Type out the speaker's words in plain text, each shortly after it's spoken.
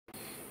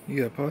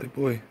You got potty,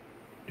 boy.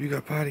 Do you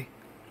got potty?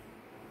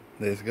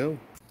 Let's go.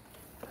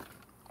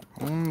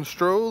 On the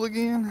stroll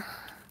again.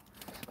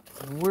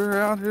 We're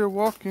out here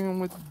walking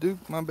with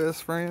Duke, my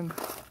best friend.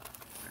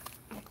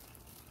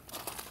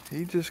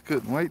 He just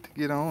couldn't wait to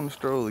get on the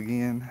stroll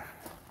again.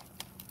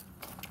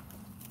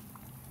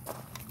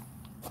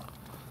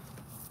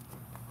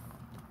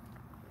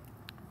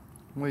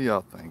 What do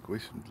y'all think? We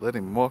should let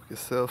him walk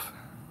himself?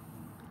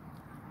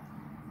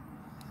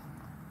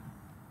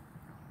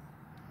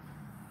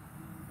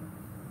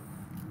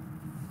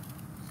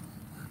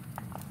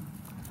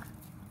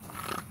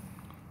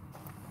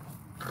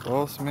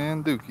 Boss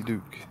man Dookie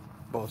Duke.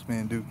 Boss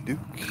man Dookie Duke.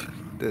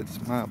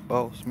 That's my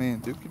boss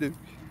man Dookie Duke.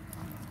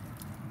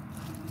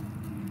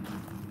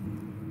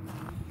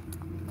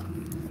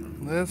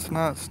 Let's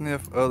not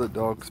sniff other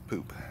dogs'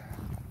 poop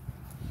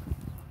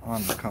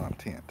on the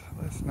content.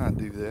 Let's not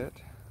do that.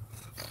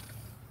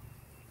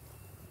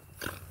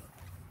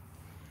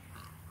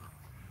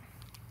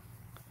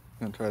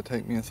 You're gonna try to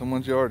take me in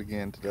someone's yard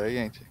again today,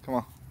 ain't you? Come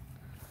on.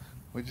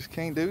 We just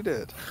can't do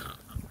that.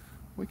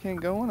 We can't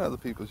go in other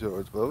people's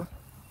yards, Bubba.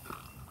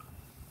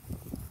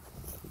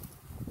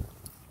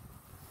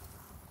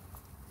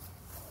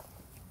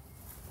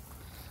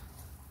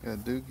 Got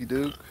Dookie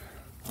Duke,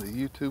 the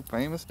YouTube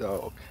famous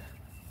dog.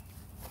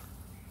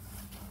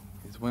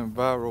 He's went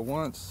viral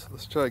once.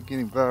 Let's try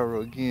getting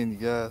viral again, you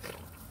guys.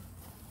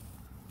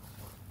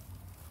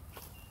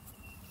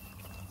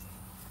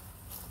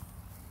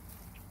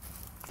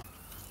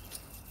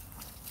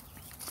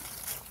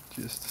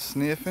 Just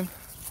sniffing.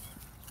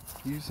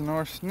 Using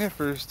our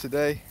sniffers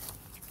today.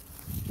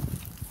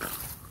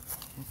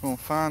 We're gonna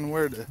find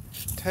where to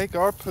take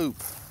our poop,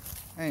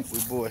 ain't we,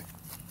 boy?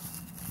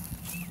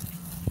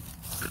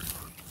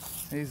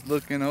 He's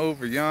looking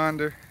over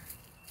yonder,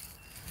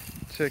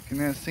 checking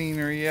that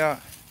scenery out.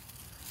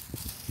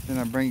 Then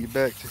I bring you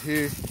back to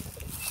here,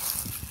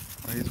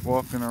 where he's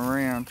walking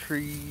around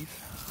trees.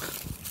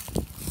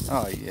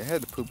 Oh yeah,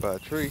 had to poop by a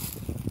tree.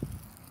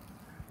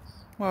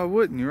 Why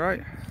wouldn't you,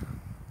 right?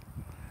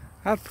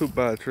 I'd poop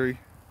by a tree.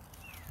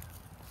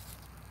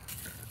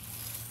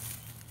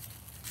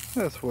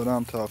 That's what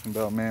I'm talking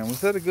about, man.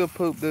 Was that a good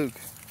poop, Duke?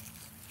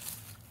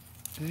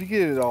 Did you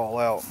get it all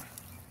out?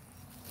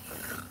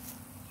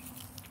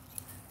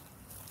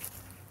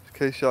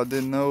 In case y'all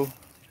didn't know,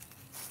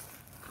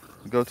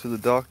 go to the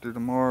doctor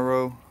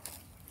tomorrow.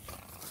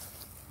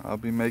 I'll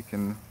be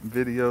making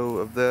video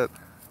of that.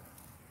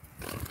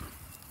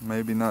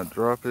 Maybe not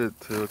drop it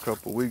till a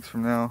couple weeks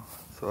from now,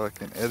 so I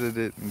can edit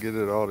it and get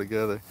it all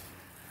together.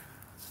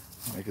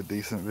 Make a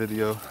decent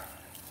video.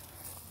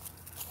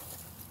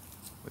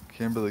 But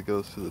Kimberly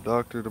goes to the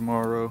doctor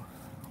tomorrow.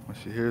 When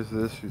she hears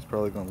this, she's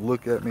probably gonna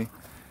look at me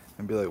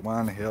and be like,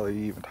 why in the hell are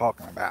you even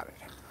talking about it?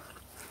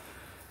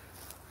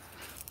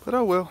 But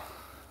oh well.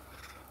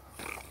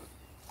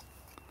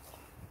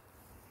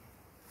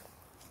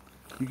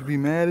 You can be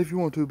mad if you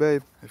want to,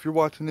 babe. If you're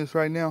watching this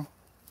right now,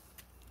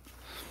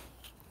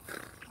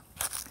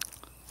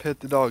 pet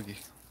the doggy.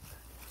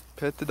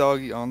 Pet the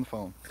doggy on the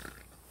phone.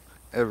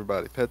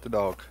 Everybody, pet the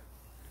dog.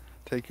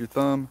 Take your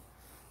thumb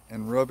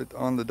and rub it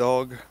on the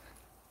dog.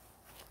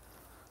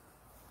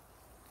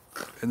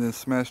 And then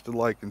smash the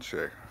like and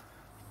share.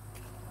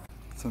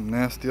 Some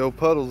nasty old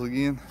puddles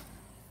again.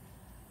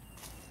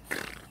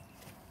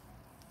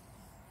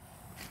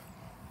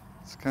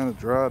 It's kind of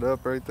dried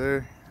up right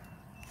there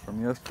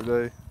from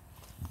yesterday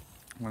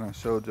when I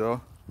showed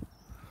y'all.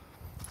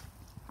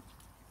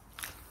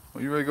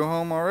 Well, you ready to go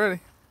home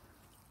already?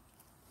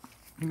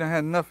 You done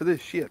had enough of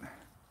this shit.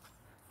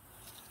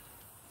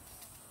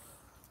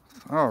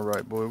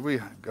 Alright, boy, we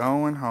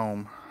going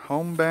home.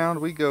 Homebound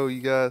we go,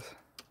 you guys.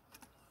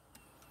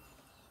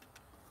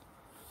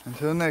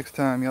 Until next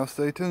time, y'all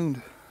stay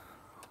tuned.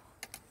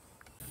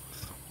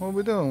 What are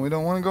we doing? We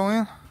don't want to go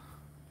in?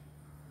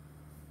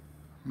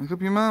 Make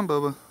up your mind,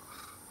 Bubba.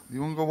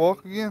 You want to go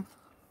walk again?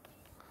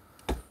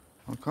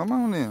 Well, come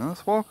on in.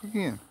 Let's walk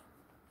again.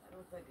 I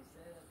don't think it's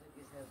that. I think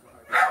it's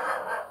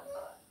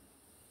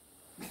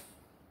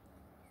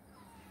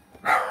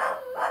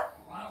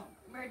hard.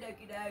 Come here,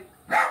 Dookie Duke.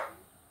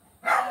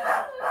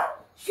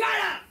 Shut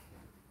up!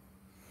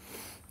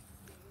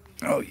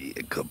 Oh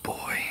yeah, good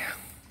boy.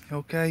 You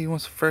okay? You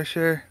want some fresh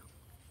air?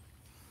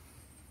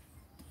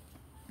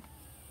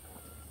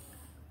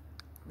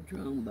 What's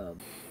wrong, Bob?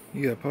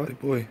 You got potty,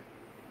 boy.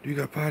 Do you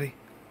got potty?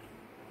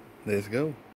 Let's go.